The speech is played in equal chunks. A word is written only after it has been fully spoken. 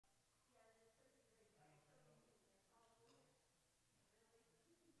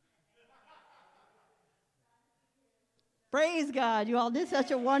Praise God. You all did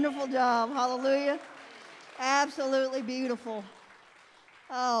such a wonderful job. Hallelujah. Absolutely beautiful.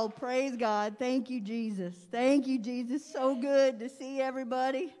 Oh, praise God. Thank you, Jesus. Thank you, Jesus. So good to see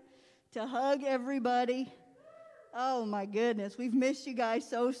everybody, to hug everybody. Oh, my goodness. We've missed you guys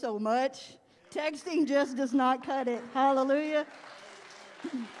so much. Texting just does not cut it. Hallelujah.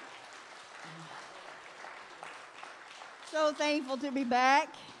 So thankful to be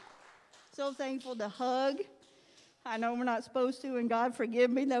back. So thankful to hug. I know we're not supposed to, and God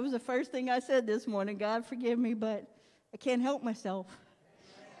forgive me. That was the first thing I said this morning. God forgive me, but I can't help myself.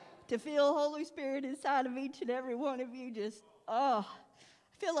 To feel Holy Spirit inside of each and every one of you just, I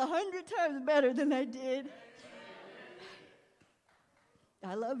feel 100 times better than I did.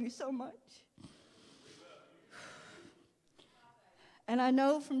 I love you so much. And I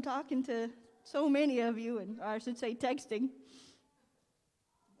know from talking to so many of you, or I should say texting.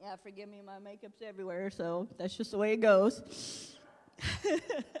 Yeah, forgive me, my makeup's everywhere, so that's just the way it goes.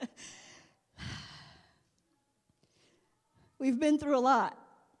 We've been through a lot.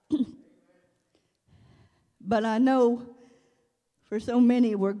 But I know for so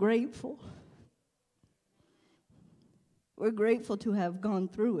many we're grateful. We're grateful to have gone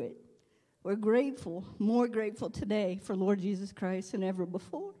through it. We're grateful, more grateful today for Lord Jesus Christ than ever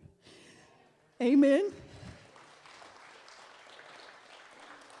before. Amen.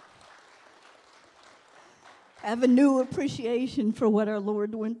 I have a new appreciation for what our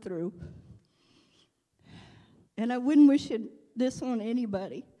Lord went through. And I wouldn't wish this on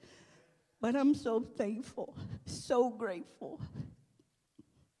anybody, but I'm so thankful, so grateful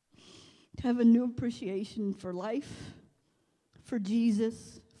to have a new appreciation for life, for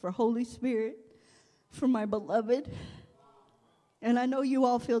Jesus, for Holy Spirit, for my beloved. And I know you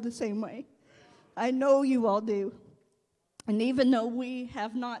all feel the same way. I know you all do. And even though we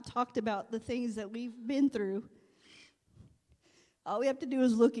have not talked about the things that we've been through, all we have to do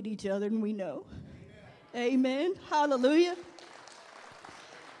is look at each other and we know. Amen. Hallelujah.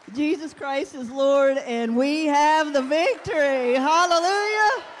 Jesus Christ is Lord and we have the victory.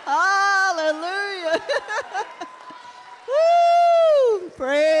 Hallelujah. Hallelujah. Woo!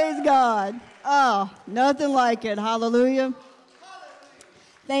 Praise God. Oh, nothing like it. Hallelujah.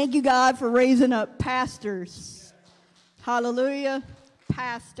 Thank you, God, for raising up pastors. Hallelujah.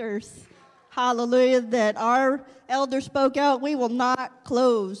 Pastors. Hallelujah. That our elder spoke out. We will not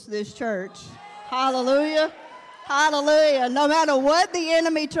close this church. Hallelujah. Hallelujah. No matter what the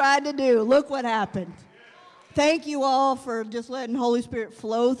enemy tried to do, look what happened. Thank you all for just letting Holy Spirit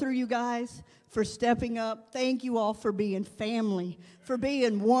flow through you guys, for stepping up. Thank you all for being family, for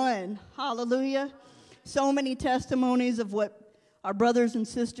being one. Hallelujah. So many testimonies of what our brothers and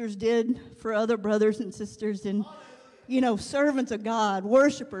sisters did for other brothers and sisters, and, you know, servants of God,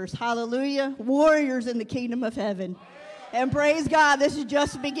 worshipers, hallelujah, warriors in the kingdom of heaven. And praise God, this is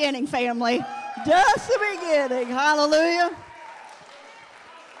just the beginning, family. Just the beginning. Hallelujah.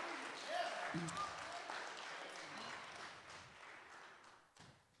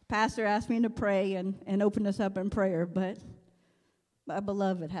 Pastor asked me to pray and open us up in prayer, but my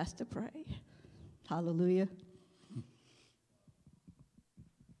beloved has to pray. Hallelujah.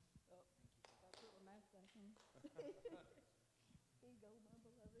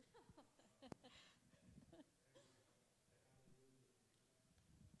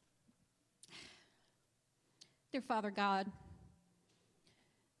 Dear Father God,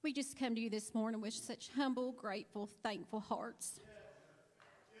 we just come to you this morning with such humble, grateful, thankful hearts.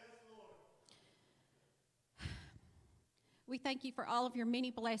 We thank you for all of your many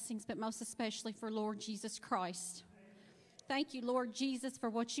blessings, but most especially for Lord Jesus Christ. Thank you, Lord Jesus, for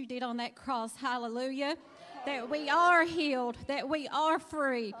what you did on that cross. Hallelujah. That we are healed, that we are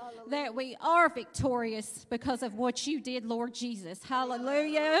free, that we are victorious because of what you did, Lord Jesus.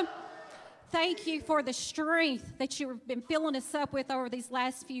 Hallelujah. Thank you for the strength that you've been filling us up with over these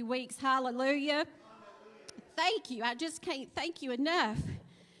last few weeks. Hallelujah. Thank you. I just can't thank you enough.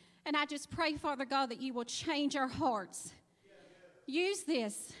 And I just pray, Father God, that you will change our hearts. Use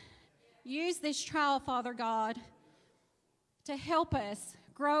this trial, Father God, to help us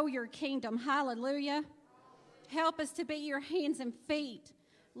grow your kingdom. Hallelujah. Help us to be your hands and feet.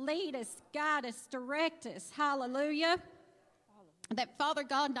 Lead us, guide us, direct us. Hallelujah. That, Father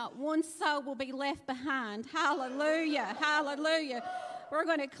God, not one soul will be left behind. Hallelujah. Hallelujah. We're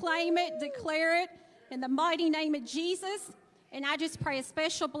going to claim it, declare it in the mighty name of Jesus. And I just pray a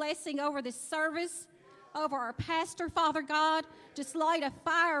special blessing over this service, over our pastor, Father God. Just light a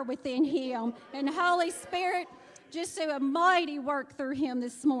fire within him. And Holy Spirit, just do a mighty work through him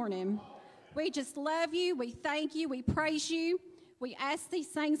this morning. We just love you. We thank you. We praise you. We ask these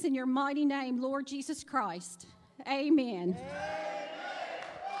things in your mighty name, Lord Jesus Christ. Amen.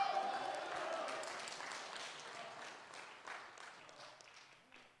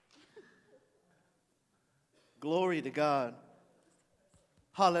 Glory to God.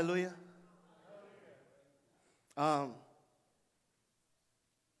 Hallelujah. I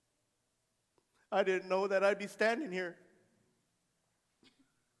didn't know that I'd be standing here.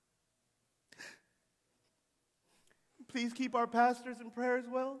 Please keep our pastors in prayer as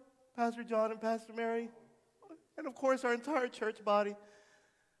well, Pastor John and Pastor Mary, and of course our entire church body.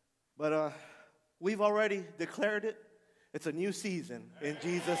 But we've already declared it. It's a new season in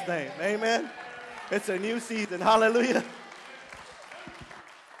Jesus' name. Amen. It's a new season. Hallelujah.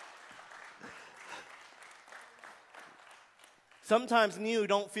 Sometimes new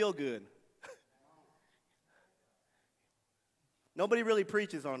don't feel good. Nobody really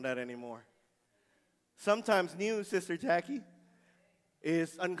preaches on that anymore. Sometimes new, Sister Jackie,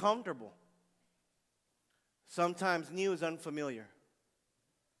 is uncomfortable. Sometimes new is unfamiliar.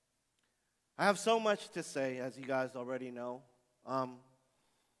 I have so much to say, as you guys already know.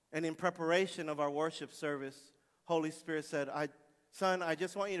 And in preparation of our worship service, Holy Spirit said, Son, I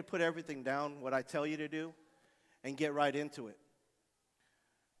just want you to put everything down, what I tell you to do, and get right into it.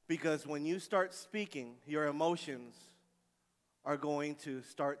 Because when you start speaking, your emotions are going to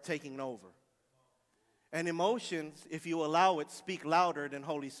start taking over. And emotions, if you allow it, speak louder than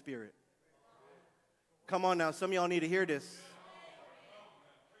Holy Spirit. Come on now, some of y'all need to hear this.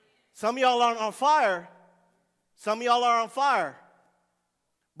 Some of y'all are on fire. Some of y'all are on fire.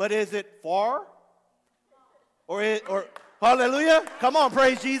 But is it for? Or hallelujah? Come on,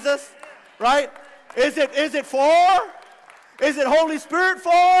 praise Jesus. Right? Is it for? Is it Holy Spirit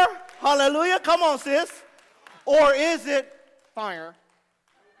for? Hallelujah. Come on, sis. Or is it fire?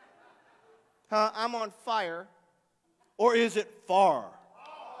 I'm on fire. Or is it far?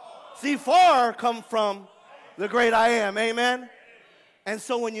 See, far come from the great I am. Amen? And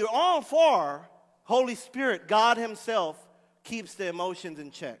so when you're on far, Holy Spirit, God himself, keeps the emotions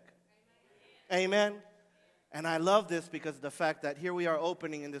in check. Amen? And I love this because of the fact that here we are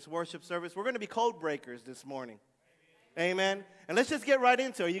opening in this worship service. We're going to be code breakers this morning. Amen? And let's just get right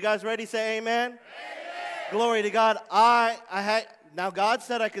into it. Are you guys ready? Say amen. Amen. Glory to God. Now God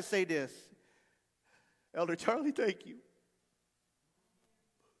said I could say this. Elder Charlie, thank you.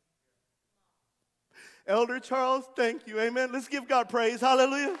 Elder Charles, thank you. Amen. Let's give God praise.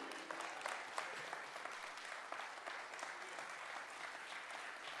 Hallelujah.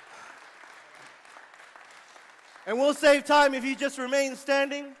 And we'll save time if you just remain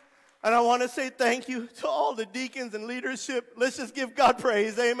standing. And I want to say thank you to all the deacons and leadership. Let's just give God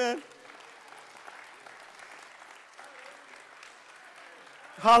praise. Amen.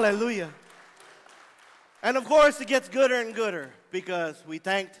 Hallelujah. And of course, it gets gooder and gooder because we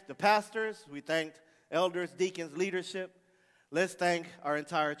thanked the pastors, we thanked elders, deacons, leadership. Let's thank our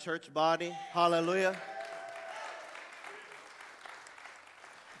entire church body. Hallelujah.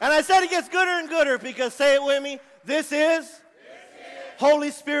 And I said it gets gooder and gooder because, say it with me, this is Holy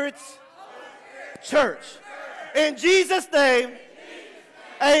Spirit's church. In Jesus' name,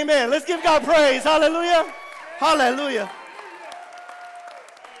 amen. Let's give God praise. Hallelujah. Hallelujah.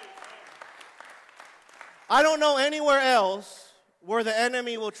 I don't know anywhere else where the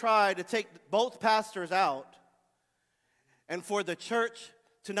enemy will try to take both pastors out and for the church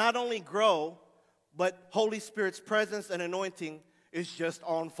to not only grow, but Holy Spirit's presence and anointing is just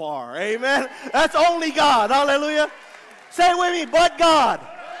on fire. Amen. That's only God. Hallelujah. Say it with me, but God.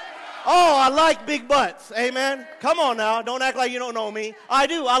 Oh, I like big butts. Amen. Come on now. Don't act like you don't know me. I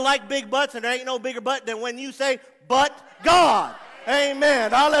do. I like big butts, and there ain't no bigger butt than when you say, but God.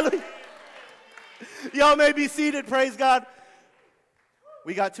 Amen. Hallelujah. Y'all may be seated. Praise God.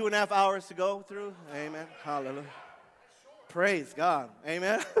 We got 2.5 hours to go through. Amen. Hallelujah. Praise God.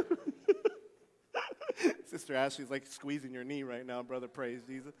 Amen. Sister Ashley's like squeezing your knee right now, brother. Praise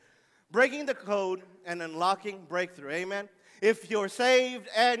Jesus. Breaking the code and unlocking breakthrough. Amen. If you're saved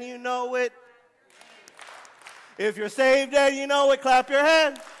and you know it. If you're saved and you know it, clap your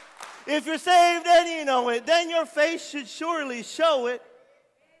hands. If you're saved and you know it, then your face should surely show it.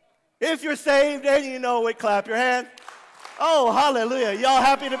 If you're saved and you know it, clap your hands. Oh, hallelujah. Y'all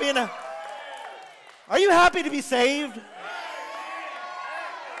happy to be in a... Are you happy to be saved?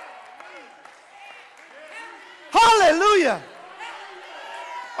 Hallelujah.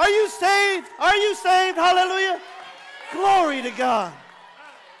 Are you saved? Are you saved? Hallelujah. Glory to God.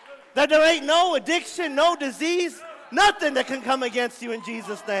 That there ain't no addiction, no disease, nothing that can come against you in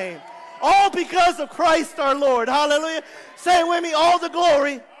Jesus' name. All because of Christ our Lord. Hallelujah. Say it with me, all the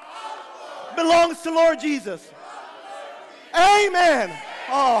glory belongs to Lord Jesus. Amen.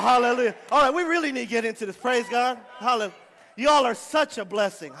 Oh, hallelujah. All right, we really need to get into this. Praise God. Hallelujah. You all are such a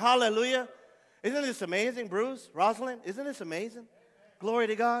blessing. Hallelujah. Isn't this amazing, Bruce, Rosalind? Isn't this amazing? Glory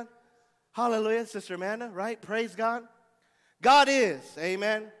to God. Hallelujah. Sister Amanda, right? Praise God. God is,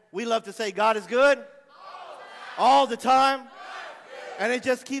 amen. We love to say God is good all the time. And it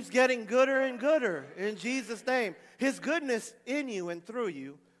just keeps getting gooder and gooder in Jesus' name. His goodness in you and through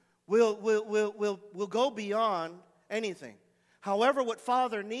you will go beyond anything. However, what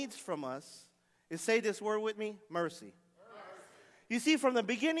Father needs from us is, say this word with me, mercy. You see, from the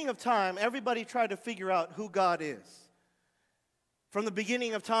beginning of time, everybody tried to figure out who God is. From the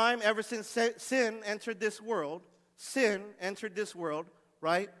beginning of time, ever since sin entered this world,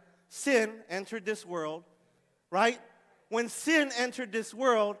 right? Sin entered this world, right? When sin entered this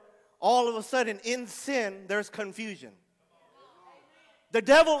world, all of a sudden in sin, there's confusion. The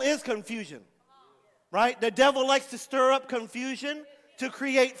devil is confusion, right? The devil likes to stir up confusion to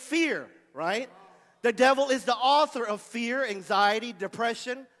create fear, right? The devil is the author of fear, anxiety,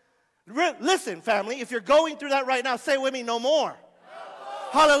 depression. Listen, family, if you're going through that right now, say with me, no more.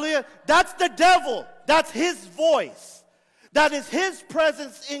 Hallelujah. That's the devil. That's his voice. That is his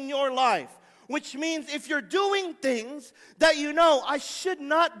presence in your life. Which means if you're doing things that you know, I should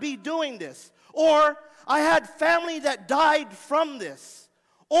not be doing this. Or I had family that died from this.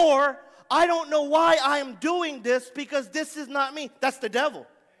 Or I don't know why I am doing this because this is not me. That's the devil.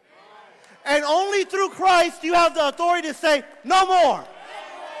 And only through Christ you have the authority to say, no more.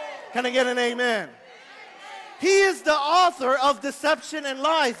 Can I get an amen? He is the author of deception and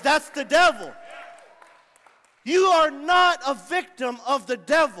lies. That's the devil. You are not a victim of the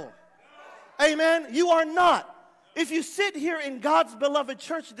devil. Amen? You are not. If you sit here in God's beloved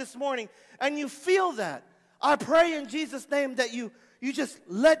church this morning and you feel that, I pray in Jesus' name that you just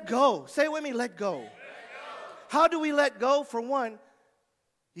let go. Say it with me, let go. How do we let go? For one,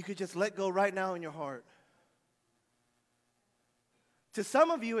 you could just let go right now in your heart. To some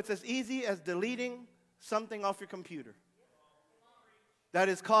of you, it's as easy as deleting something off your computer that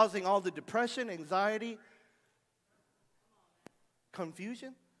is causing all the depression, anxiety,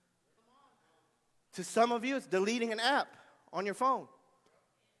 confusion. To some of you, it's deleting an app on your phone.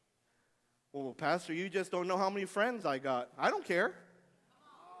 Well, Pastor, you just don't know how many friends I got. I don't care.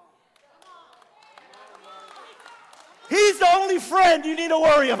 He's the only friend you need to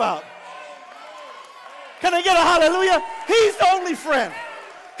worry about. Can I get a hallelujah? He's the only friend.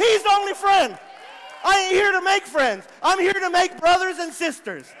 He's the only friend. I ain't here to make friends. I'm here to make brothers and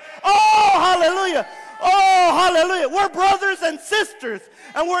sisters. Oh, hallelujah. Oh, hallelujah. We're brothers and sisters,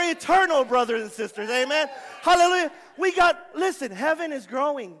 and we're eternal brothers and sisters. Amen. Hallelujah. Listen, heaven is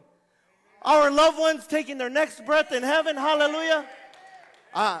growing. Our loved ones taking their next breath in heaven. Hallelujah.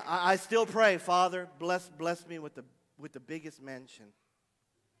 I still pray, Father, bless me with the biggest mansion.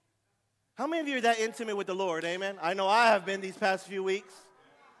 How many of you are that intimate with the Lord? Amen. I know I have been these past few weeks.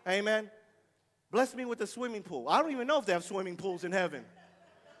 Amen. Bless me with a swimming pool. I don't even know if they have swimming pools in heaven.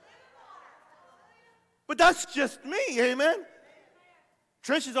 But that's just me, amen?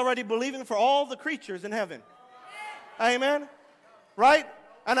 Trish is already believing for all the creatures in heaven. Amen? Right?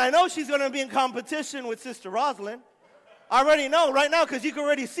 And I know she's going to be in competition with Sister Rosalind. I already know right now because you can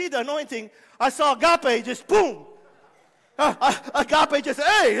already see the anointing. I saw Agape just boom. Agape just,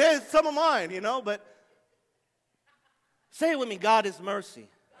 hey, here's some of mine, you know. But say it with me, God is mercy.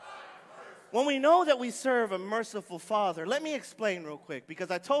 When we know that we serve a merciful Father, let me explain real quick,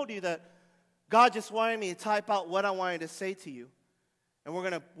 because I told you that God just wanted me to type out what I wanted to say to you, and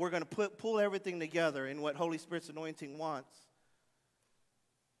we're gonna pull everything together in what Holy Spirit's anointing wants.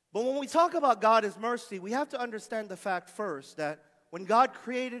 But when we talk about God as mercy, we have to understand the fact first that when God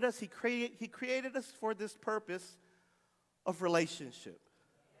created us, He created us for this purpose of relationship,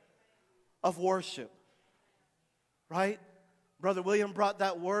 of worship, right? Brother William brought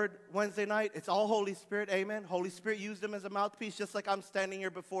that word Wednesday night. It's all Holy Spirit, amen. Holy Spirit used him as a mouthpiece, just like I'm standing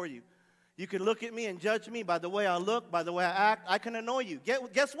here before you. You can look at me and judge me by the way I look, by the way I act. I can annoy you.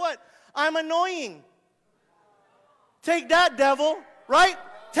 Guess what? I'm annoying. Take that, devil, right?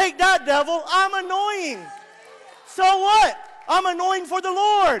 Take that, devil. I'm annoying. So what? I'm annoying for the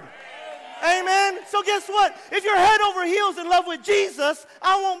Lord. Amen. So guess what? If you're head over heels in love with Jesus,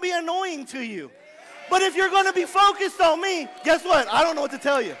 I won't be annoying to you. But if you're going to be focused on me, guess what? I don't know what to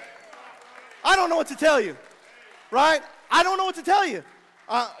tell you. I don't know what to tell you. Right? I don't know what to tell you.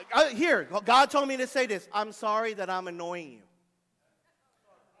 Here, God told me to say this. I'm sorry that I'm annoying you.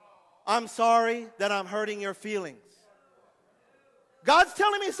 I'm sorry that I'm hurting your feelings. God's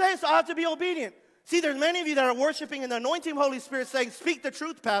telling me to say it, so I have to be obedient. See, there's many of you that are worshiping in the anointing of the Holy Spirit saying, speak the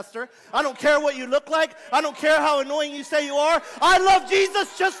truth, Pastor. I don't care what you look like. I don't care how annoying you say you are. I love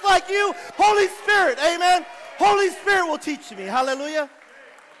Jesus just like you. Holy Spirit, amen. Holy Spirit will teach me. Hallelujah.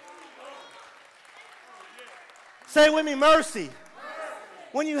 Say with me, mercy.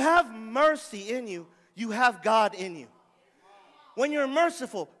 When you have mercy in you, you have God in you. When you're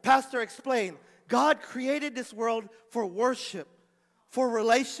merciful, Pastor explained, God created this world for worship, for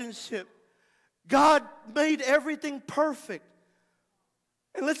relationship. God made everything perfect.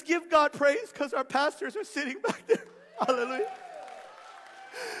 And let's give God praise because our pastors are sitting back there. Hallelujah.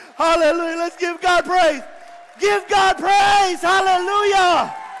 Hallelujah. Let's give God praise. Give God praise.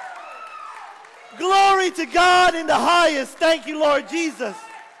 Hallelujah. Glory to God in the highest. Thank you, Lord Jesus.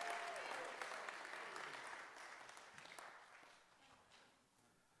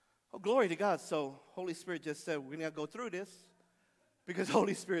 Oh, glory to God. So, Holy Spirit just said, we're going to go through this because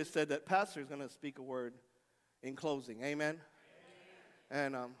Holy Spirit said that Pastor is going to speak a word in closing. Amen.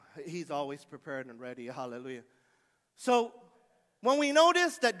 And he's always prepared and ready. Hallelujah. So, when we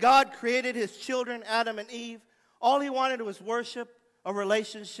notice that God created his children, Adam and Eve, all he wanted was worship, a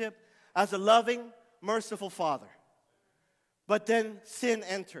relationship as a loving, merciful Father. But then sin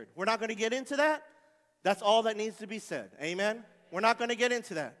entered. We're not going to get into that. That's all that needs to be said. Amen? We're not going to get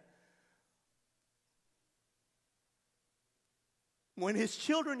into that. When his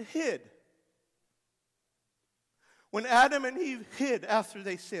children hid, when Adam and Eve hid after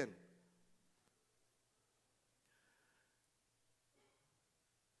they sinned,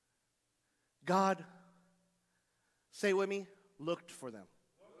 God, say with me, looked for them.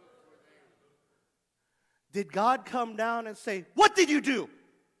 Did God come down and say, what did you do?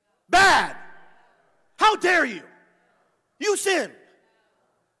 Bad. How dare you? You sinned.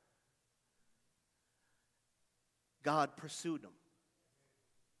 God pursued them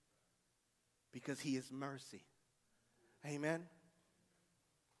because he is mercy. Amen.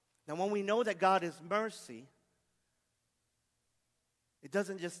 Now when we know that God is mercy, it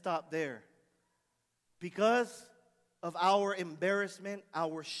doesn't just stop there. Because of our embarrassment,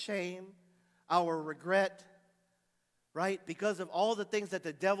 our shame, our regret, right? Because of all the things that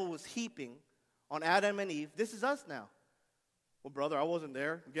the devil was heaping on Adam and Eve, this is us now. Well, brother, I wasn't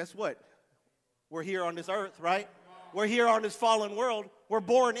there. Guess what? We're here on this earth, right? We're here on this fallen world. We're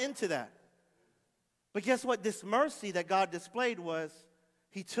born into that. But guess what? This mercy that God displayed was,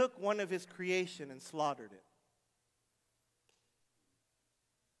 he took one of his creation and slaughtered it.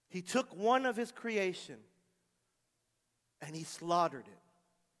 He took one of his creation and he slaughtered it.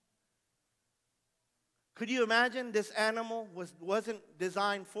 Could you imagine this animal wasn't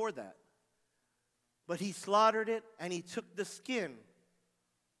designed for that? But he slaughtered it and he took the skin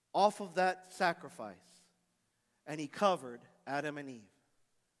off of that sacrifice and he covered Adam and Eve.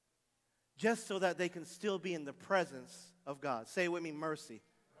 Just so that they can still be in the presence of God. Say it with me, mercy.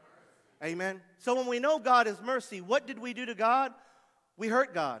 Amen. So when we know God is mercy, what did we do to God? We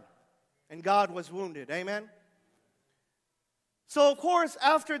hurt God, and God was wounded. Amen? So, of course,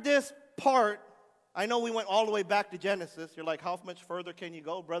 after this part, I know we went all the way back to Genesis. You're like, how much further can you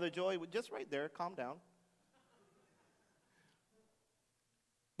go, Brother Joy? Just right there. Calm down.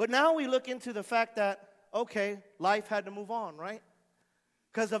 But now we look into the fact that, okay, life had to move on, right?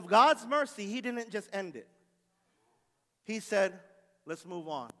 Because of God's mercy, he didn't just end it. He said, let's move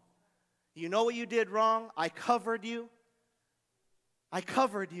on. You know what you did wrong? I covered you. I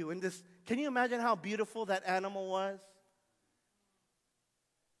covered you in this. Can you imagine how beautiful that animal was?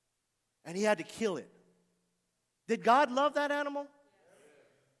 And he had to kill it. Did God love that animal?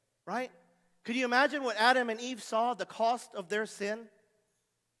 Right? Could you imagine what Adam and Eve saw, the cost of their sin?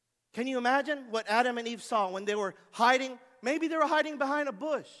 Can you imagine what Adam and Eve saw when they were hiding? Maybe they were hiding behind a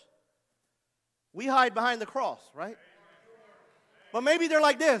bush. We hide behind the cross, right? But maybe they're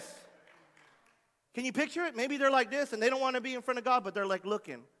like this. Can you picture it? Maybe they're like this, and they don't want to be in front of God, but they're like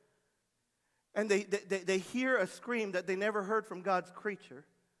looking. And they hear a scream that they never heard from God's creature.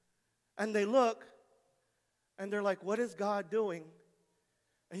 And they look, and they're like, what is God doing?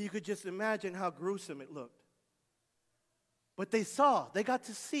 And you could just imagine how gruesome it looked. But they saw. They got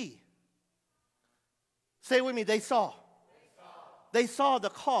to see. Say it with me, they saw. They saw the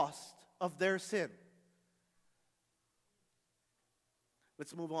cost of their sin.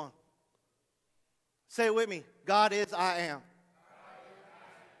 Let's move on. Say it with me. God is I am.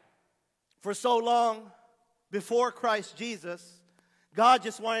 For so long, before Christ Jesus, God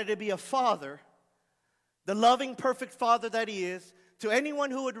just wanted to be a father, the loving, perfect father that he is, to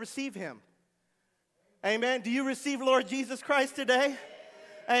anyone who would receive him. Amen. Do you receive Lord Jesus Christ today?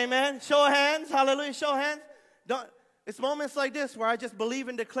 Amen. Show of hands. Hallelujah. Show of hands. It's moments like this where I just believe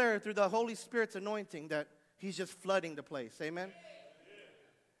and declare through the Holy Spirit's anointing that he's just flooding the place. Amen?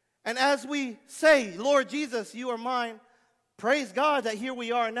 And as we say, Lord Jesus, you are mine, praise God that here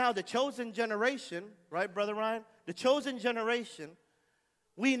we are now, the chosen generation, right, Brother Ryan? The chosen generation,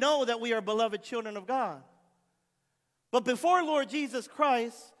 we know that we are beloved children of God. But before Lord Jesus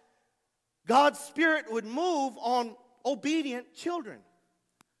Christ, God's Spirit would move on obedient children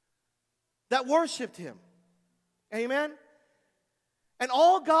that worshiped him. Amen? And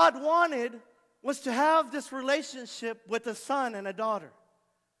all God wanted was to have this relationship with a son and a daughter.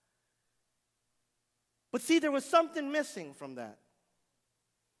 But see, there was something missing from that.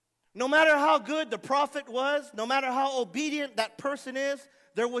 No matter how good the prophet was, no matter how obedient that person is,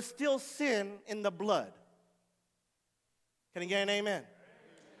 there was still sin in the blood. Can I get an amen?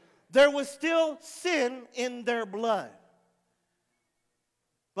 There was still sin in their blood.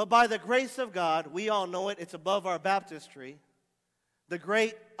 But by the grace of God, we all know it, it's above our baptistry, the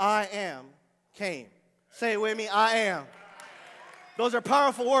great I am came. Say it with me, I am. Those are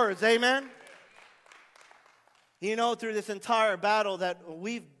powerful words, amen? You know, through this entire battle that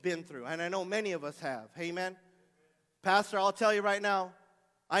we've been through, and I know many of us have, amen? Pastor, I'll tell you right now,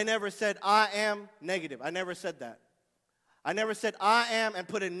 I never said I am negative. I never said that. I never said I am and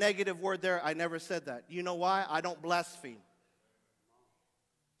put a negative word there. I never said that. You know why? I don't blaspheme.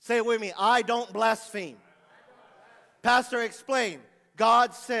 Say it with me. I don't blaspheme. Pastor, explain.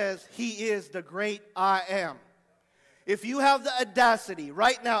 God says he is the great I am. If you have the audacity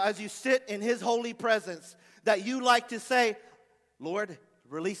right now as you sit in his holy presence that you like to say, Lord,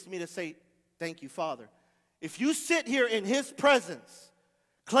 release me to say, thank you, Father. If you sit here in his presence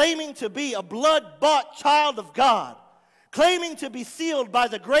claiming to be a blood-bought child of God, claiming to be sealed by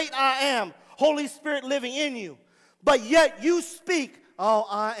the great I am, Holy Spirit living in you, but yet you speak, oh,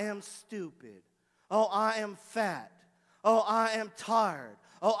 I am stupid. Oh, I am fat. Oh, I am tired.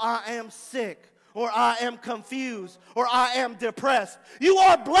 Oh, I am sick. Or I am confused. Or I am depressed. You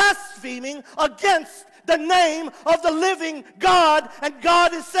are blaspheming against the name of the living God. And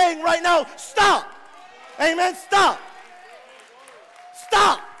God is saying right now, stop. Amen. Stop.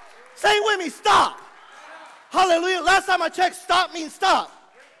 Stop. Say it with me. Stop. Hallelujah. Last time I checked, stop means stop.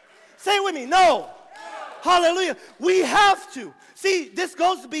 Say it with me. No. Hallelujah. We have to. See, this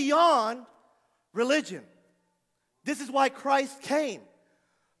goes beyond religion. This is why Christ came,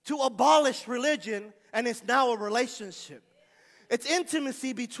 to abolish religion, and it's now a relationship. It's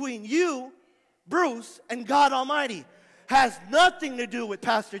intimacy between you, Bruce, and God Almighty. Has nothing to do with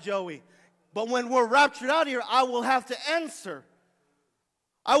Pastor Joey. But when we're raptured out of here, I will have to answer.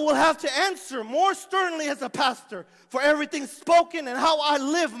 I will have to answer more sternly as a pastor for everything spoken and how I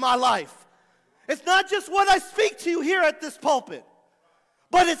live my life. It's not just what I speak to you here at this pulpit,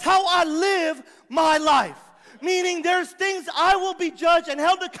 but it's how I live my life. Meaning there's things I will be judged and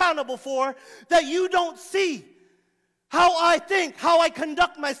held accountable for that you don't see. How I think, how I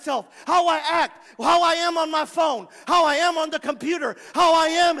conduct myself, how I act, how I am on my phone, how I am on the computer, how I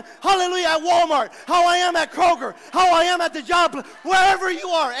am, hallelujah, at Walmart, how I am at Kroger, how I am at the job, wherever you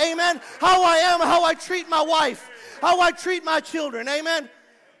are, amen. How I am, how I treat my wife, how I treat my children, amen.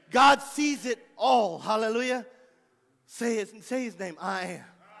 God sees it all, hallelujah. Say his name, I am.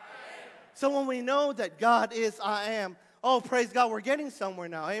 So when we know that God is I am, oh, praise God, we're getting somewhere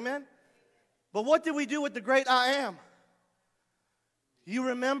now, amen? But what did we do with the great I am? You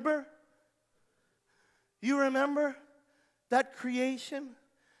remember? You remember that creation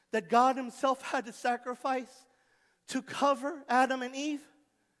that God himself had to sacrifice to cover Adam and Eve?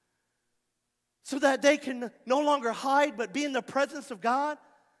 So that they can no longer hide but be in the presence of God?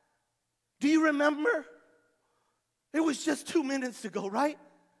 Do you remember? It was just 2 minutes ago, right?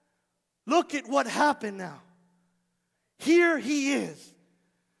 Look at what happened now. Here he is,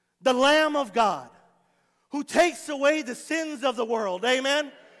 the Lamb of God, who takes away the sins of the world.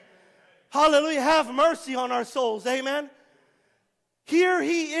 Amen? Hallelujah. Have mercy on our souls. Amen? Here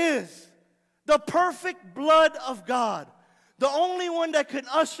he is, the perfect blood of God, the only one that can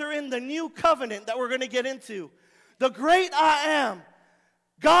usher in the new covenant that we're going to get into. The great I am.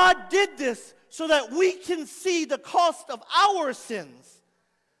 God did this so that we can see the cost of our sins,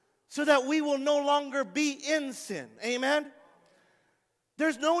 so that we will no longer be in sin. Amen?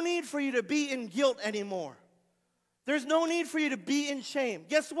 There's no need for you to be in guilt anymore. There's no need for you to be in shame.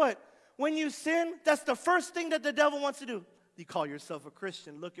 Guess what? When you sin, that's the first thing that the devil wants to do. You call yourself a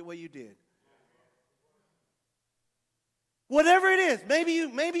Christian. Look at what you did. Whatever it is, maybe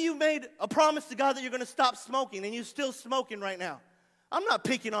you made a promise to God that you're going to stop smoking and you're still smoking right now. I'm not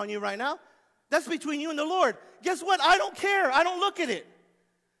picking on you right now. That's between you and the Lord. Guess what? I don't care. I don't look at it.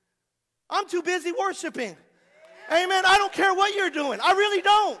 I'm too busy worshiping. Amen. I don't care what you're doing. I really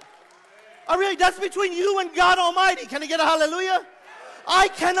don't. That's between you and God Almighty. Can I get a hallelujah? I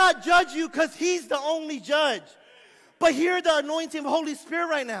cannot judge you because He's the only judge. But hear the anointing of the Holy Spirit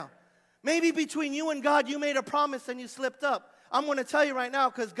right now. Maybe between you and God, you made a promise and you slipped up. I'm going to tell you right now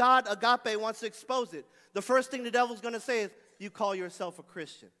because God, Agape, wants to expose it. The first thing the devil's going to say is, you call yourself a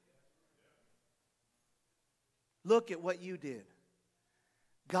Christian. Look at what you did.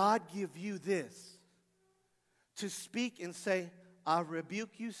 God give you this to speak and say, I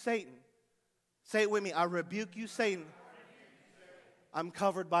rebuke you, Satan. Say it with me. I rebuke you, Satan. I'm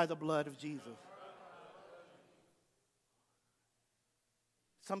covered by the blood of Jesus.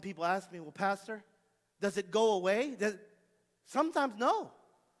 Some people ask me, well, Pastor, does it go away? Sometimes no.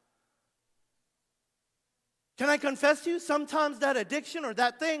 Can I confess to you? Sometimes that addiction or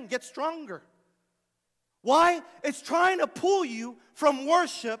that thing gets stronger. Why? It's trying to pull you from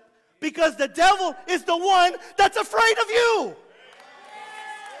worship because the devil is the one that's afraid of you.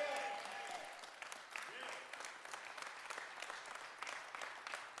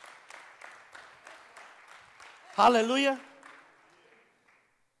 Hallelujah.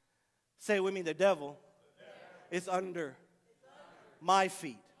 Say with me, the devil is under my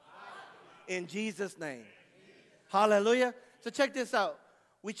feet. In Jesus' name. Hallelujah. So check this out.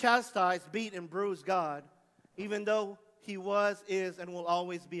 We chastise, beat, and bruise God, even though He was, is, and will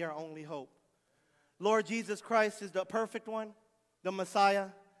always be our only hope. Lord Jesus Christ is the perfect one, the Messiah.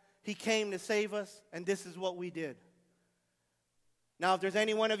 He came to save us, and this is what we did. Now, if there's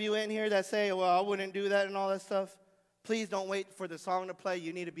any one of you in here that say, well, I wouldn't do that and all that stuff, please don't wait for the song to play.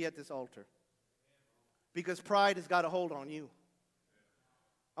 You need to be at this altar. Because pride has got a hold on you.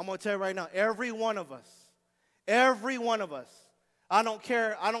 I'm going to tell you right now, every one of us, I don't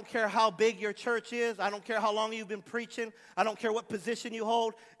care how big your church is. I don't care how long you've been preaching. I don't care what position you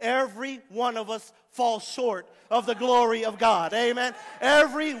hold. Every one of us falls short of the glory of God. Amen.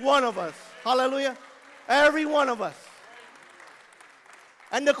 Every one of us. Hallelujah. Every one of us.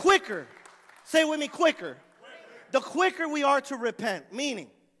 And the quicker, say with me, quicker. The quicker we are to repent, meaning,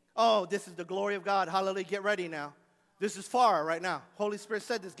 oh, this is the glory of God. Hallelujah. Get ready now. This is far right now. Holy Spirit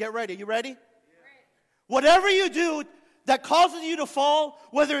said this. Get ready. You ready? Whatever you do that causes you to fall,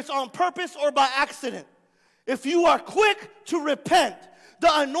 whether it's on purpose or by accident, if you are quick to repent, the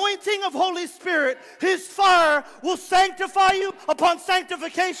anointing of Holy Spirit, His fire will sanctify you upon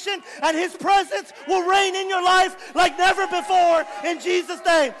sanctification, and His presence will reign in your life like never before in Jesus'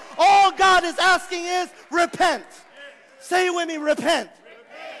 name. All God is asking is repent. Say it with me, repent.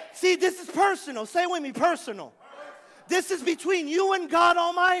 See, this is personal. Say it with me, personal. This is between you and God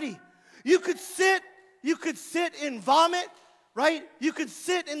Almighty. You could sit in vomit, right? You could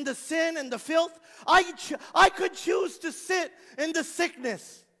sit in the sin and the filth. I could choose to sit in the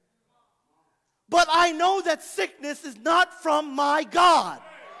sickness. But I know that sickness is not from my God.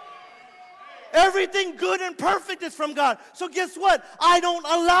 Everything good and perfect is from God. So guess what? I don't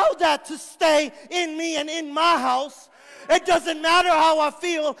allow that to stay in me and in my house. It doesn't matter how I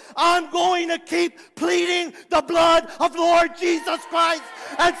feel. I'm going to keep pleading the blood of Lord Jesus Christ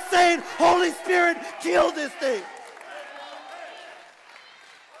and saying, Holy Spirit, kill this thing.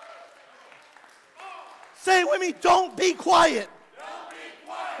 Say it with me, don't be quiet.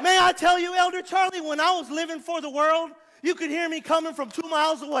 May I tell you, Elder Charlie, when I was living for the world, you could hear me coming from 2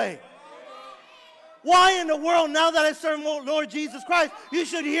 miles away. Why in the world, now that I serve Lord Jesus Christ, you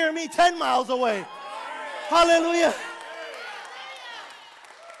should hear me 10 miles away? Hallelujah.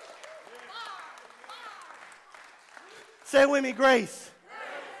 Say with me, grace.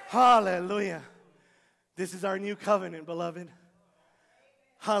 Hallelujah. This is our new covenant, beloved.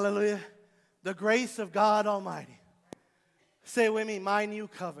 Hallelujah. The grace of God Almighty. Say with me, my new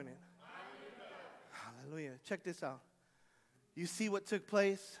covenant. Hallelujah. Check this out. You see what took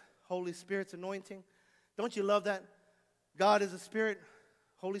place? Holy Spirit's anointing. Don't you love that? God is a spirit.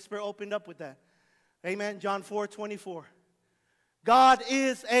 Holy Spirit opened up with that. Amen. John 4:24. God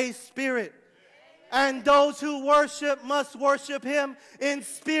is a spirit. And those who worship must worship Him in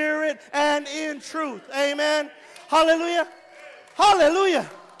spirit and in truth. Amen. Hallelujah. Hallelujah.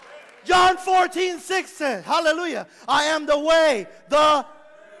 John 14:6 says, hallelujah, I am the way, the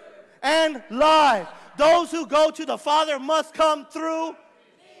and life. Those who go to the Father must come through.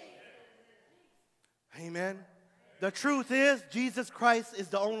 Amen. The truth is, Jesus Christ is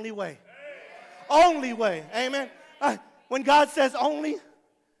the only way. Only way. Amen. When God says only,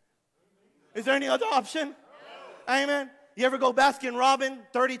 is there any other option? Amen. You ever go Baskin Robbins,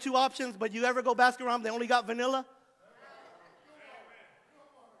 32 options, but you ever go Baskin Robbins, they only got vanilla?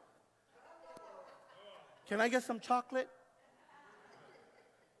 Can I get some chocolate?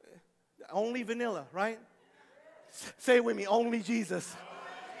 Only vanilla, right? Say it with me, only Jesus.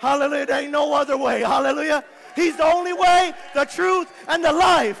 Hallelujah. There ain't no other way. Hallelujah. He's the only way, the truth, and the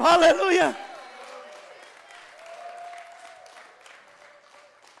life. Hallelujah.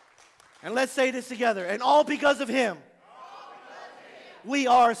 And let's say this together. And all because of him, we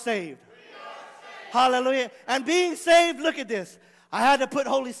are saved. Hallelujah. And being saved, look at this. I had to put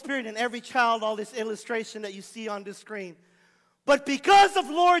Holy Spirit in every child, all this illustration that you see on this screen. But because of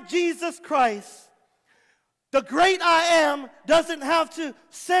Lord Jesus Christ, the great I am doesn't have to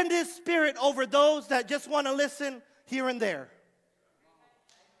send his Spirit over those that just want to listen here and there.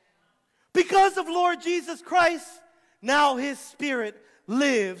 Because of Lord Jesus Christ, now his Spirit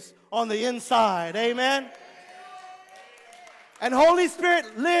lives on the inside. Amen. And Holy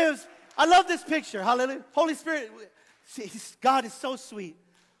Spirit lives. I love this picture. Hallelujah. Holy Spirit, see, God is so sweet.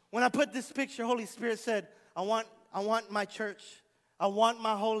 When I put this picture, Holy Spirit said, I want my church. I want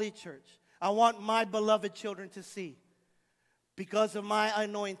my holy church. I want my beloved children to see. Because of my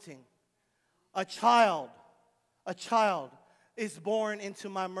anointing, a child is born into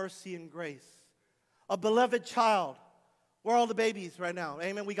my mercy and grace. A beloved child. Where are all the babies right now?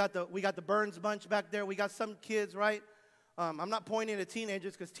 Amen. We got the Burns bunch back there. We got some kids, right? I'm not pointing at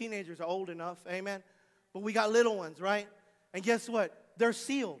teenagers because teenagers are old enough. Amen. But we got little ones, right? And guess what? They're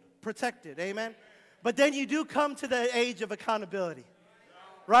sealed, protected. Amen. But then you do come to the age of accountability,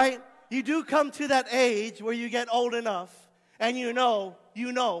 right? You do come to that age where you get old enough and you know,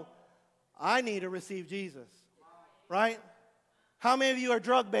 I need to receive Jesus, right? How many of you are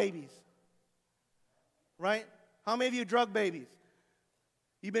drug babies, right? How many of you drug babies?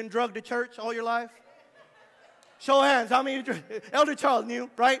 You've been drugged to church all your life? Show of hands. How many of you? Elder Charles knew,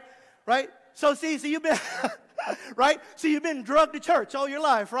 right? Right? So you've been, right? So you've been drugged to church all your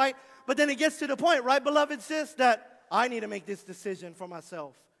life, right? But then it gets to the point, right, beloved sis, that I need to make this decision for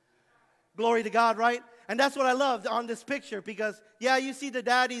myself. Glory to God, right? And that's what I love on this picture because, yeah, you see the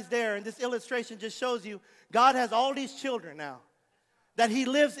daddies there, and this illustration just shows you God has all these children now that he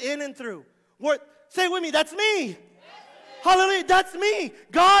lives in and through. Say with me, that's me. Hallelujah, that's me.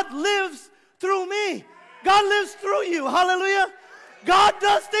 God lives through me. God lives through you. Hallelujah. God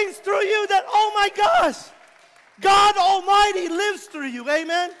does things through you that, oh my gosh, God Almighty lives through you.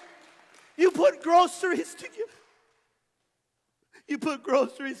 Amen. You put groceries together. You put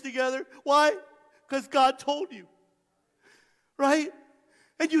groceries together. Why? Because God told you. Right?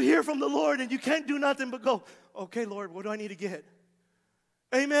 And you hear from the Lord and you can't do nothing but go, okay, Lord, what do I need to get?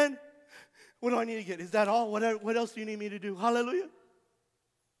 Amen. What do I need to get? Is that all? What else do you need me to do? Hallelujah.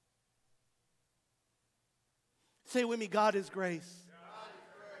 Say with me, God is grace. God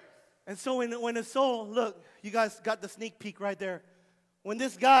is grace. And so when a soul, look, you guys got the sneak peek right there. When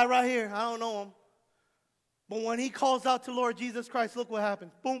this guy right here, I don't know him, but when he calls out to Lord Jesus Christ, look what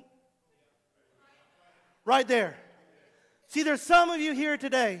happens. Boom. Right there. See, there's some of you here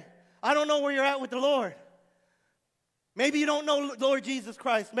today. I don't know where you're at with the Lord. Maybe you don't know Lord Jesus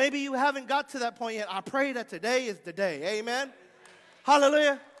Christ. Maybe you haven't got to that point yet. I pray that today is the day. Amen.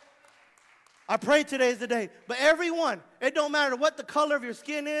 Hallelujah. I pray today is the day. But everyone, it don't matter what the color of your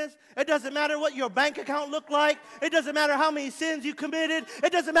skin is. It doesn't matter what your bank account looked like. It doesn't matter how many sins you committed.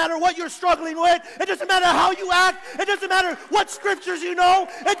 It doesn't matter what you're struggling with. It doesn't matter how you act. It doesn't matter what scriptures you know.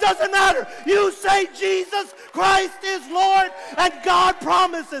 It doesn't matter. You say Jesus Christ is Lord, and God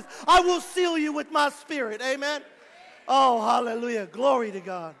promises, I will seal you with my spirit. Amen. Oh, hallelujah. Glory to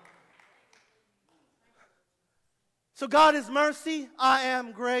God. So God is mercy. I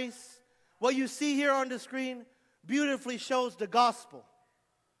am grace. What you see here on the screen beautifully shows the gospel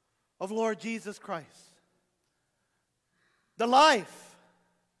of Lord Jesus Christ. The life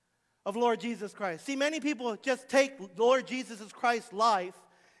of Lord Jesus Christ. See, many people just take Lord Jesus Christ's life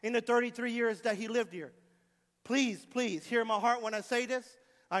in the 33 years that he lived here. Please, please, hear my heart when I say this.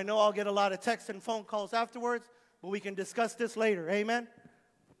 I know I'll get a lot of texts and phone calls afterwards, but we can discuss this later. Amen?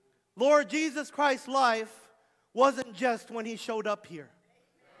 Lord Jesus Christ's life wasn't just when he showed up here.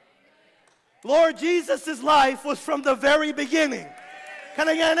 Lord Jesus' life was from the very beginning. Can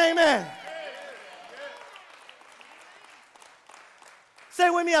I get an amen? Say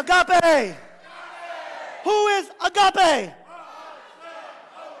with me, Agape. Who is Agape?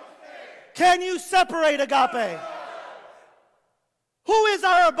 Can you separate Agape? Who is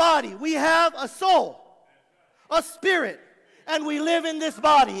our body? We have a soul, a spirit, and we live in this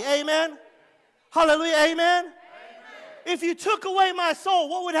body. Amen? Hallelujah, amen? If you took away my soul,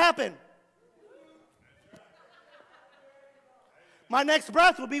 what would happen? My next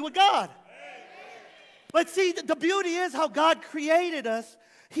breath will be with God. But see, the beauty is how God created us.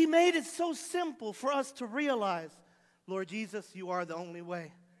 He made it so simple for us to realize, Lord Jesus, you are the only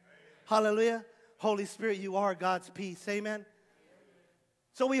way. Hallelujah. Holy Spirit, you are God's peace. Amen.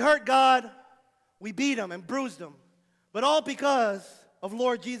 So we hurt God, we beat him and bruised him, but all because of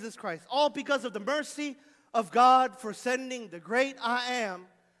Lord Jesus Christ, all because of the mercy of God for sending the great I am,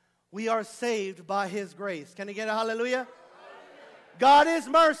 we are saved by his grace. Can you get a hallelujah? God is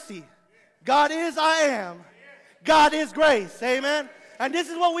mercy. God is I am. God is grace. Amen. And this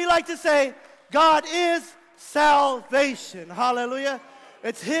is what we like to say, God is salvation. Hallelujah.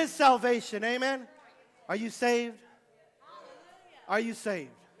 It's his salvation. Amen. Are you saved? Are you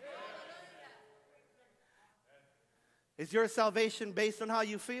saved? Is your salvation based on how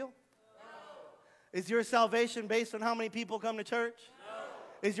you feel? No. Is your salvation based on how many people come to church?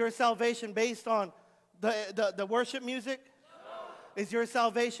 No. Is your salvation based on the worship music? No. Is your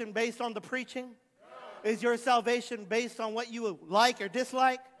salvation based on the preaching? No. Is your salvation based on what you like or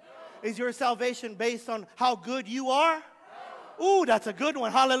dislike? No. Is your salvation based on how good you are? No. Ooh, that's a good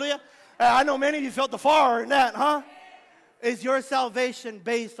one. Hallelujah. I know many of you felt the fire in that, huh? Is your salvation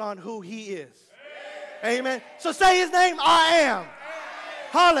based on who he is? Amen. So say his name, I am.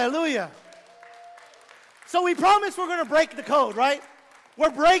 Hallelujah. So we promise we're going to break the code, right? We're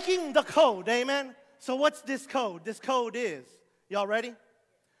breaking the code. Amen. So what's this code? This code is, y'all ready?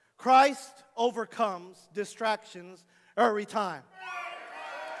 Christ overcomes distractions every time.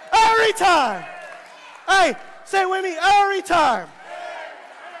 Every time. Hey, say it with me, every time.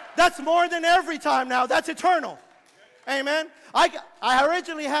 That's more than every time now. That's eternal. Amen. I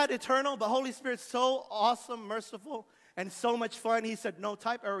originally had eternal, but Holy Spirit's so awesome, merciful, and so much fun. He said, no,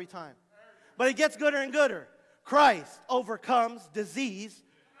 type every time. But it gets gooder and gooder. Christ overcomes disease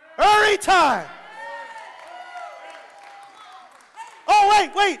every time.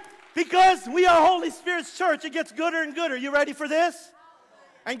 Oh, wait. Because we are Holy Spirit's church, it gets gooder and gooder. You ready for this?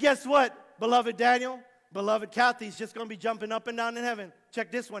 And guess what, beloved Daniel, beloved Kathy's just going to be jumping up and down in heaven.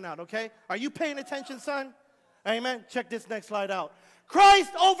 Check this one out, okay? Are you paying attention, son? Amen. Check this next slide out.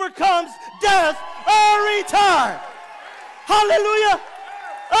 Christ overcomes death every time. Hallelujah.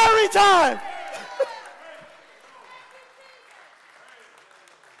 Every time.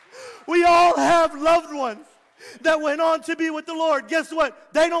 We all have loved ones that went on to be with the Lord. Guess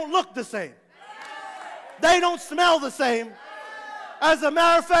what? They don't look the same. They don't smell the same. As a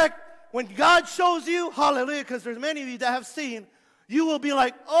matter of fact, when God shows you, hallelujah, because there's many of you that have seen, you will be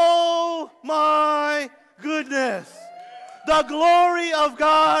like, oh my goodness. The glory of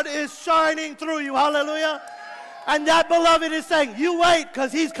God is shining through you. Hallelujah. And that beloved is saying, you wait,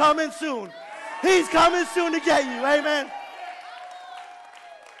 because he's coming soon. He's coming soon to get you. Amen.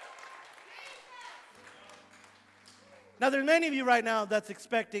 Now, there's many of you right now that's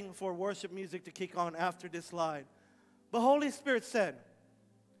expecting for worship music to kick on after this slide. But Holy Spirit said,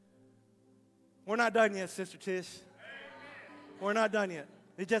 we're not done yet, Sister Tish. We're not done yet.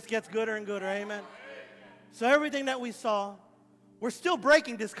 It just gets gooder and gooder. Amen. So everything that we saw, we're still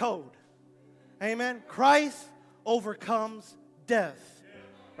breaking this code. Amen. Christ overcomes death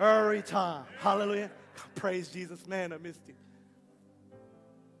every time. Hallelujah. Praise Jesus. Man, I missed it.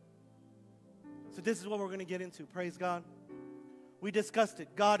 So this is what we're going to get into. Praise God. We discussed it.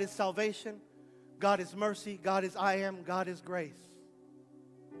 God is salvation. God is mercy. God is I am. God is grace.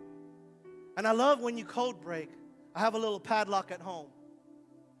 And I love when you code break. I have a little padlock at home.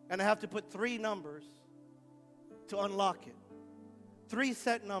 And I have to put 3 numbers to unlock it. 3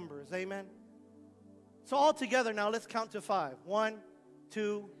 set numbers. Amen. So all together now, let's count to 5. 1,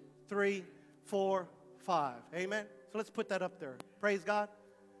 2, 3, 4, 5. Amen. So let's put that up there. Praise God.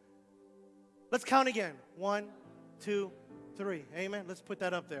 Let's count again. 1, 2, 3. Amen. Let's put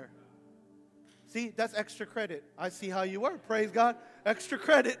that up there. See, that's extra credit. I see how you work. Praise God. Extra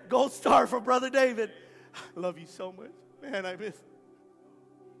credit. Gold star for Brother David. I love you so much. Man, I miss.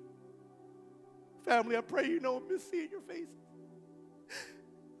 Family, I pray you know I miss seeing your faces.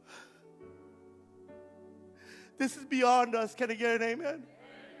 This is beyond us. Can I get an amen?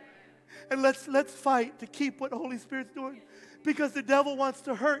 And let's fight to keep what the Holy Spirit's doing. Because the devil wants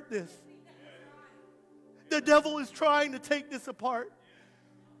to hurt this. The devil is trying to take this apart.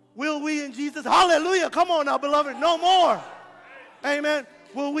 Will we in Jesus? Hallelujah. Come on now, beloved. No more. Amen.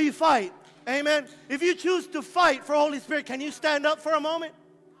 Will we fight? Amen. If you choose to fight for Holy Spirit, can you stand up for a moment?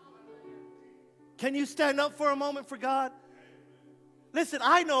 Can you stand up for a moment for God? Listen,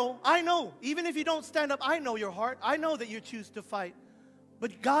 I know. Even if you don't stand up, I know your heart. I know that you choose to fight.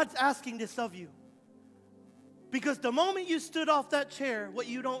 But God's asking this of you. Because the moment you stood off that chair, what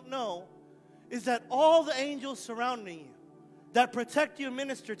you don't know is that all the angels surrounding you that protect you and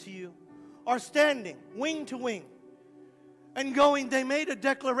minister to you are standing wing to wing and going, they made a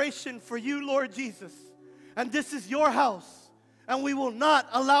declaration for you, Lord Jesus. And this is your house. and we will not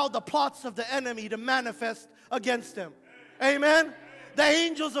allow the plots of the enemy to manifest against him. Amen? The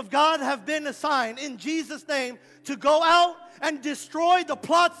angels of God have been assigned in Jesus' name to go out and destroy the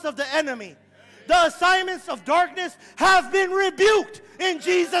plots of the enemy. The assignments of darkness have been rebuked in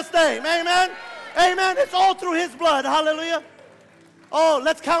Jesus' name. Amen? Amen. It's all through his blood. Hallelujah. Oh,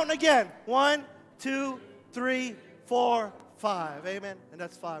 let's count again. 1, 2, 3, 4, 5. Amen. And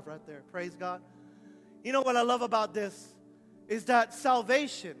that's 5 right there. Praise God. You know what I love about this is that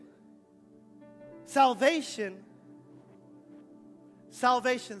salvation, say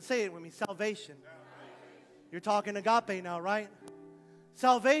it with me, salvation. You're talking agape now, right?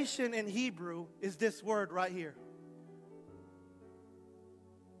 Salvation in Hebrew is this word right here.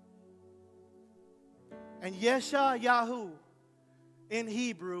 And Yeshayahu in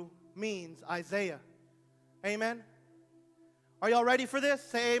Hebrew means Isaiah. Amen? Are y'all ready for this?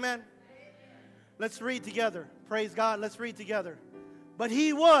 Say amen. Amen. Let's read together. Praise God. Let's read together. But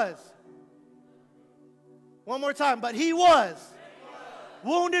he was. One more time. But he was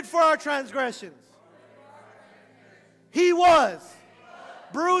wounded for our transgressions. He was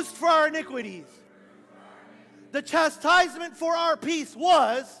bruised for our iniquities. The chastisement for our peace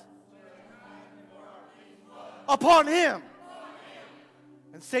was upon him.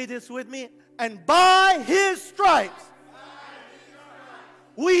 And say this with me. And by his stripes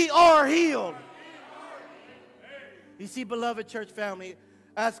we are healed. You see, beloved church family,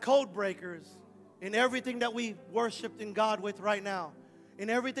 as code breakers, in everything that we worshiped in God with right now,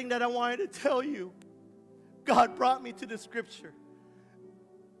 in everything that I wanted to tell you, God brought me to the scripture.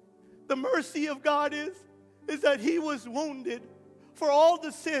 The mercy of God is that he was wounded for all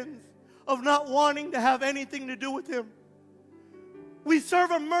the sins of not wanting to have anything to do with him. We serve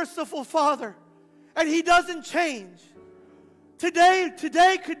a merciful Father, and he doesn't change.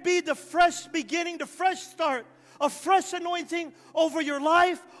 Today could be the fresh beginning, the fresh start, a fresh anointing over your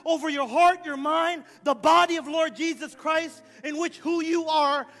life, over your heart, your mind, the body of Lord Jesus Christ, in which who you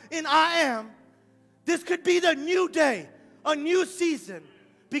are in I am. This could be the new day, a new season,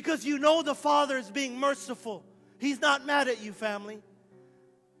 because you know the Father is being merciful. He's not mad at you, family.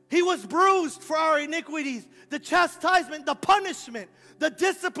 He was bruised for our iniquities. The chastisement, the punishment, the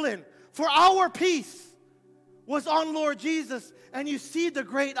discipline for our peace was on Lord Jesus. And you see the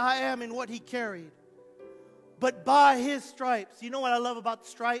great I am in what he carried. But by his stripes, you know what I love about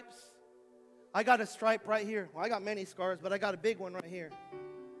stripes? I got a stripe right here. Well, I got many scars, but I got a big one right here.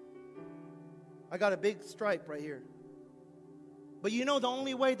 I got a big stripe right here. But you know the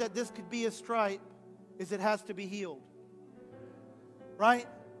only way that this could be a stripe is it has to be healed. Right?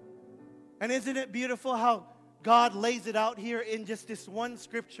 And isn't it beautiful how God lays it out here in just this one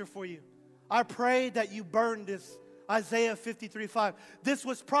scripture for you? I pray that you burn this, Isaiah 53:5. This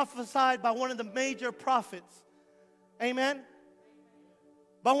was prophesied by one of the major prophets. Amen?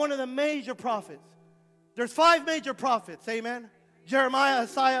 By one of the major prophets. There's 5 major prophets. Amen? Jeremiah,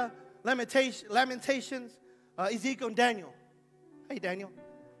 Isaiah, Lamentations, Ezekiel, and Daniel. Hey, Daniel.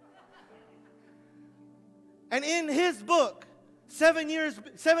 And in his book,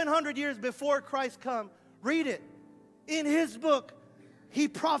 700 years before Christ come, read it. In his book, he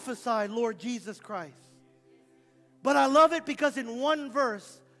prophesied Lord Jesus Christ. But I love it because in one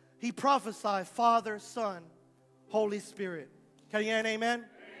verse, he prophesied Father, Son, Holy Spirit. Can you get an amen? Amen?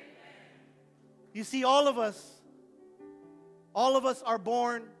 You see, all of us are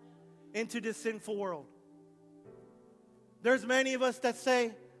born into this sinful world. There's many of us that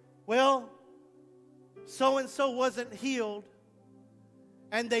say, well, so-and-so wasn't healed,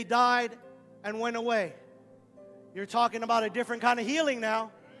 and they died and went away. You're talking about a different kind of healing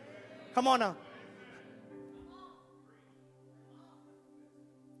now. Come on now.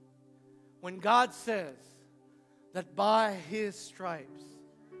 When God says that by his stripes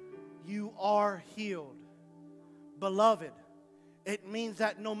you are healed, beloved, it means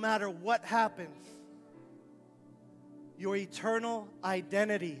that no matter what happens, your eternal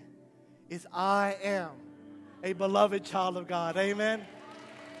identity is I am a beloved child of God. Amen.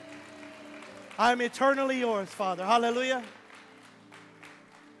 I'm eternally yours, Father. Hallelujah.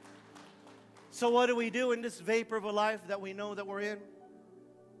 So what do we do in this vapor of a life that we know that we're in?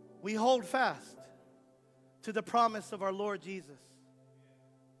 We hold fast to the promise of our Lord Jesus.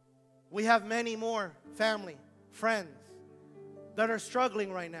 We have many more family, friends that are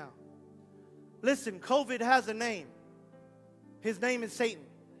struggling right now. Listen, COVID has a name. His name is Satan.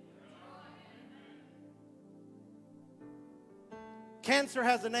 Cancer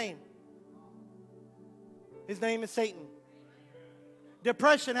has a name. His name is Satan.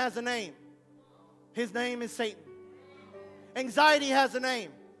 Depression has a name. His name is Satan. Anxiety has a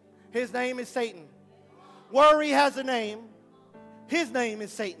name. His name is Satan. Worry has a name. His name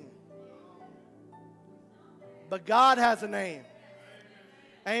is Satan. But God has a name.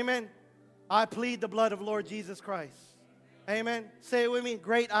 Amen. I plead the blood of Lord Jesus Christ. Amen. Say it with me.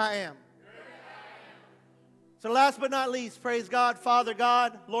 Great I am. So last but not least, praise God, Father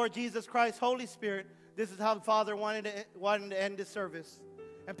God, Lord Jesus Christ, Holy Spirit. This is how the Father wanted to end this service.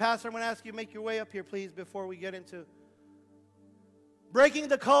 And Pastor, I'm going to ask you to make your way up here, please, before we get into breaking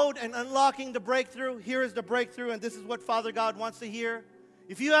the code and unlocking the breakthrough. Here is the breakthrough, and this is what Father God wants to hear.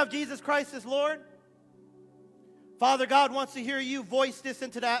 If you have Jesus Christ as Lord, Father God wants to hear you voice this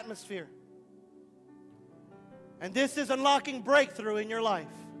into the atmosphere. And this is unlocking breakthrough in your life.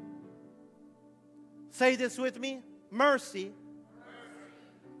 Say this with me. Mercy,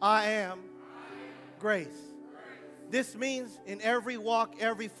 I am grace. This means in every walk,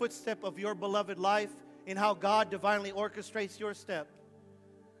 every footstep of your beloved life, in how God divinely orchestrates your step,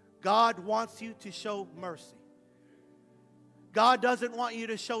 God wants you to show mercy. God doesn't want you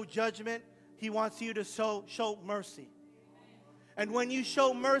to show judgment. He wants you to show mercy. And when you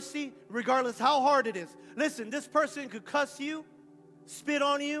show mercy, regardless how hard it is, listen, this person could cuss you, spit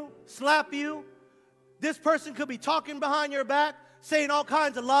on you, slap you. This person could be talking behind your back, saying all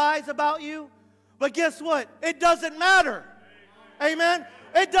kinds of lies about you. But guess what? It doesn't matter. Amen?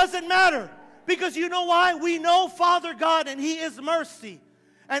 It doesn't matter. Because you know why? We know Father God, and He is mercy.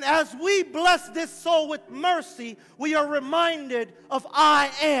 And as we bless this soul with mercy, we are reminded of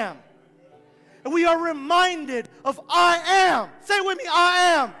I am. And we are reminded of I am. Say with me, I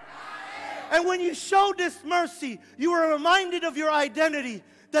am. And when you show this mercy, you are reminded of your identity,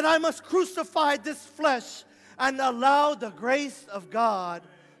 that I must crucify this flesh and allow the grace of God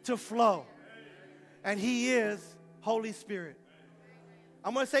to flow. And He is Holy Spirit.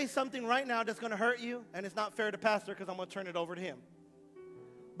 I'm going to say something right now that's going to hurt you, and it's not fair to Pastor because I'm going to turn it over to him.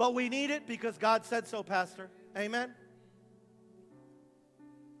 But we need it because God said so, Pastor. Amen?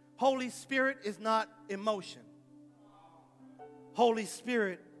 Holy Spirit is not emotion. Holy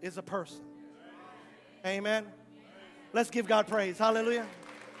Spirit is a person. Amen? Let's give God praise. Hallelujah.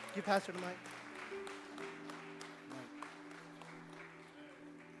 Give Pastor the mic.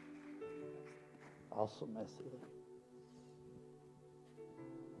 Awesome message.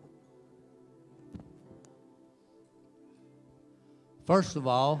 First of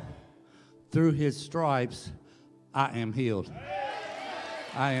all, through His stripes, I am healed.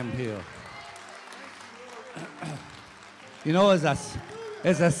 I am healed. You know, as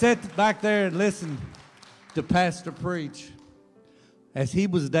I sat back there and listened to Pastor preach, as he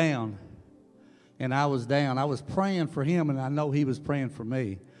was down and I was down, I was praying for him, and I know he was praying for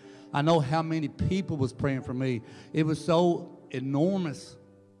me. I know how many people was praying for me. It was so enormous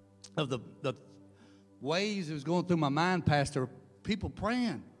of the waves that was going through my mind, Pastor, people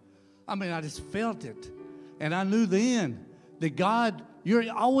praying. I mean, I just felt it. And I knew then that God,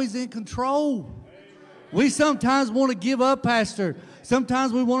 you're always in control. We sometimes want to give up, Pastor.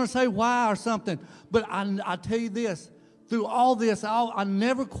 Sometimes we want to say why or something. But I tell you this, through all this, I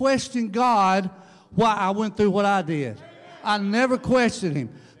never questioned God why I went through what I did. I never questioned Him.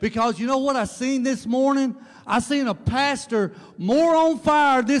 Because you know what I seen this morning? I seen a pastor more on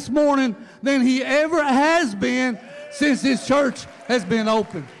fire this morning than he ever has been since his church has been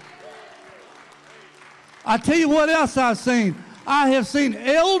open. I tell you what else I've seen. I have seen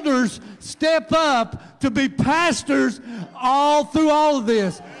elders step up to be pastors all through all of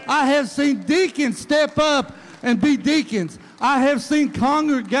this. I have seen deacons step up and be deacons. I have seen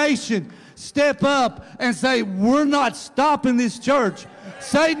congregation step up and say, we're not stopping this church.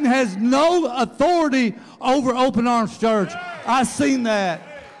 Satan has no authority over Open Arms Church. I seen that.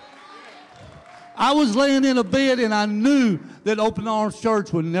 I was laying in a bed and I knew that Open Arms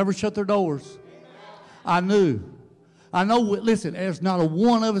Church would never shut their doors. I knew. I know, listen, there's not a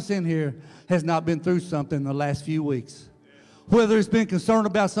one of us in here has not been through something in the last few weeks. Whether it's been concerned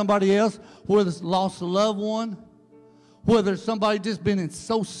about somebody else, whether it's lost a loved one, whether somebody just been in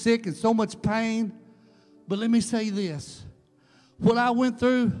so sick and so much pain. But let me say this. What I went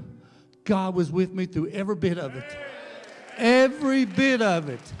through, God was with me through every bit of it. Every bit of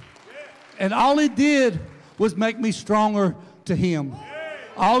it. And all He did was make me stronger to Him.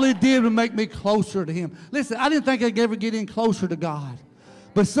 All He did was make me closer to Him. Listen, I didn't think I'd ever get in closer to God.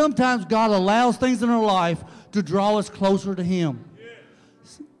 But sometimes God allows things in our life to draw us closer to Him.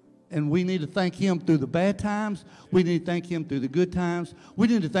 And we need to thank Him through the bad times. We need to thank Him through the good times. We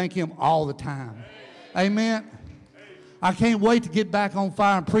need to thank Him all the time. Amen. I can't wait to get back on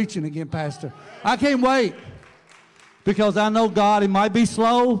fire and preaching again, Pastor. I can't wait. Because I know God, He might be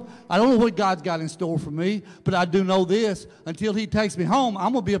slow. I don't know what God's got in store for me. But I do know this. Until He takes me home,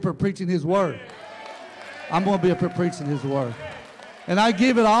 I'm going to be up here preaching His Word. I'm going to be up here preaching His Word. And I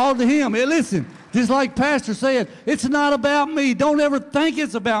give it all to him. Hey, listen, just like Pastor said, it's not about me. Don't ever think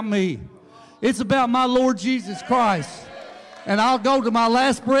it's about me. It's about my Lord Jesus Christ. And I'll go to my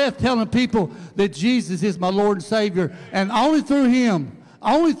last breath telling people that Jesus is my Lord and Savior. And only through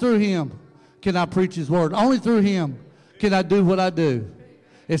him can I preach his word. Only through him can I do what I do.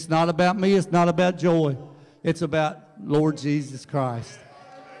 It's not about me. It's not about joy. It's about Lord Jesus Christ.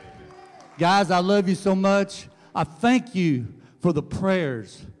 Guys, I love you so much. I thank you for the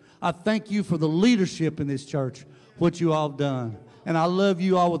prayers. I thank you for the leadership in this church, what you all have done. And I love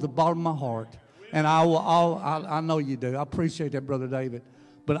you all with the bottom of my heart. And I know you do. I appreciate that, Brother David.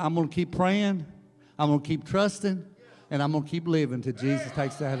 But I'm going to keep praying. I'm going to keep trusting. And I'm going to keep living until Jesus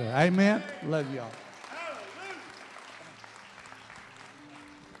takes that away. Amen? Love y'all.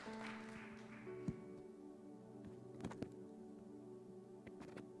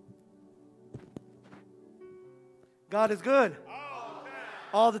 God is good.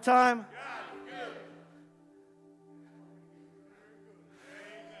 All the time.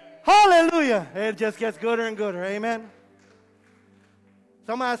 Hallelujah. It just gets gooder and gooder. Amen.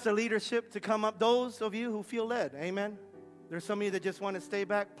 So I'm going to ask the leadership to come up. Those of you who feel led. Amen. There's some of you that just want to stay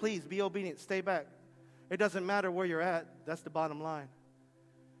back. Please be obedient. Stay back. It doesn't matter where you're at. That's the bottom line.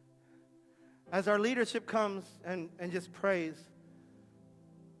 As our leadership comes and just prays,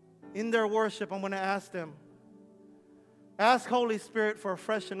 in their worship, I'm going to ask them, ask Holy Spirit for a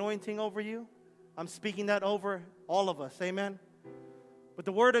fresh anointing over you. I'm speaking that over all of us. Amen. But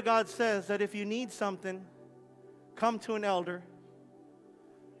the Word of God says that if you need something, come to an elder.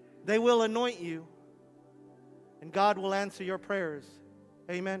 They will anoint you, and God will answer your prayers.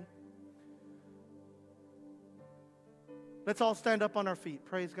 Amen. Let's all stand up on our feet.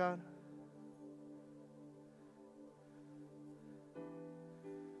 Praise God.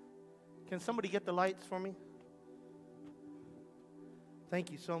 Can somebody get the lights for me?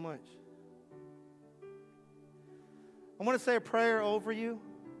 Thank you so much. I want to say a prayer over you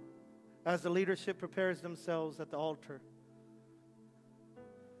as the leadership prepares themselves at the altar.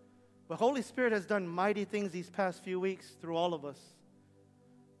 But Holy Spirit has done mighty things these past few weeks through all of us.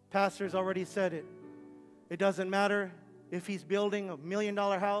 Pastor's already said it. It doesn't matter if he's building a $1 million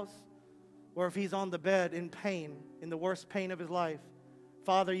house or if he's on the bed in pain, in the worst pain of his life.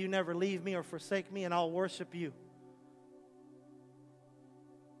 Father, you never leave me or forsake me, and I'll worship you.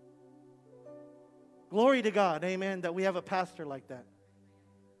 Glory to God, amen, that we have a pastor like that.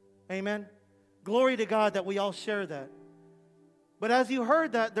 Amen. Glory to God that we all share that. But as you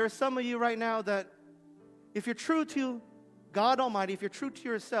heard that, there's some of you right now that if you're true to God Almighty, if you're true to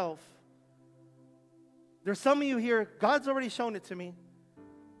yourself, there's some of you here, God's already shown it to me,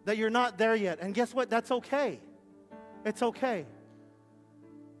 that you're not there yet. And guess what? That's okay. It's okay.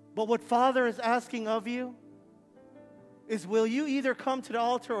 But what Father is asking of you is, will you either come to the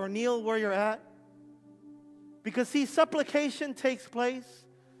altar or kneel where you're at? Because see, supplication takes place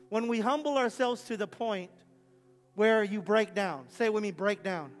when we humble ourselves to the point where you break down. Say it with me, break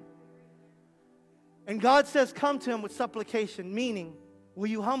down. And God says, come to him with supplication, meaning, will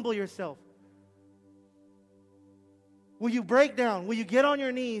you humble yourself? Will you break down? Will you get on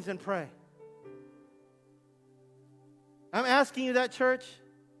your knees and pray? I'm asking you that, church.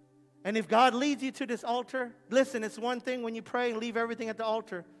 And if God leads you to this altar, listen, it's one thing when you pray and leave everything at the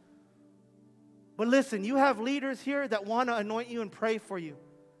altar. But listen, you have leaders here that want to anoint you and pray for you.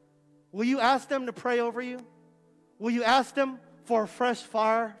 Will you ask them to pray over you? Will you ask them for a fresh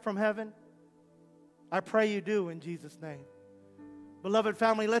fire from heaven? I pray you do in Jesus' name. Beloved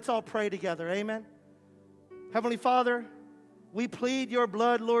family, let's all pray together. Amen. Heavenly Father, we plead your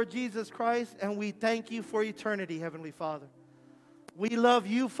blood, Lord Jesus Christ, and we thank you for eternity, Heavenly Father. We love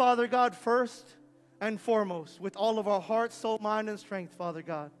you, Father God, first and foremost, with all of our heart, soul, mind, and strength, Father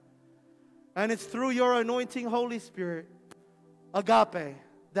God. And it's through your anointing Holy Spirit, Agape,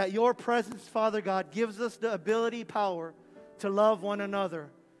 that your presence, Father God, gives us the ability, power to love one another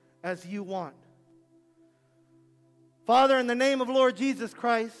as you want. Father, in the name of Lord Jesus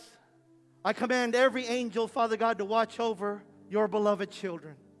Christ, I command every angel, Father God, to watch over your beloved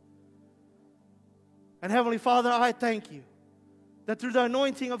children. And Heavenly Father, I thank you that through the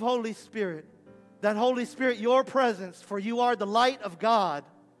anointing of Holy Spirit, that Holy Spirit, your presence, for you are the light of God,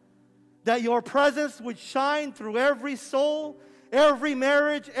 that your presence would shine through every soul, every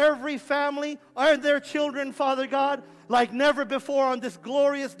marriage, every family, and their children, Father God, like never before on this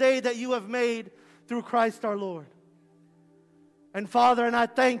glorious day that you have made through Christ our Lord. And Father, and I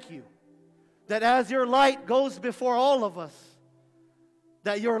thank you that as your light goes before all of us,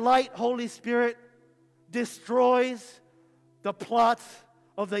 that your light, Holy Spirit, destroys the plots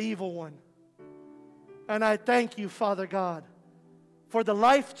of the evil one. And I thank you, Father God, for the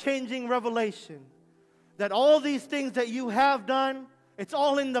life-changing revelation that all these things that you have done, it's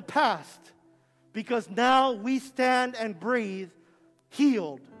all in the past, because now we stand and breathe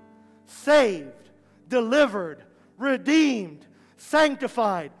healed, saved, delivered, redeemed,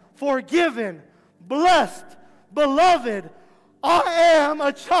 sanctified, forgiven, blessed, beloved. I am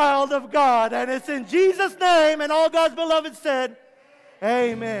a child of God, and it's in Jesus' name, and all God's beloved said,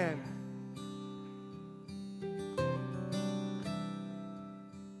 amen.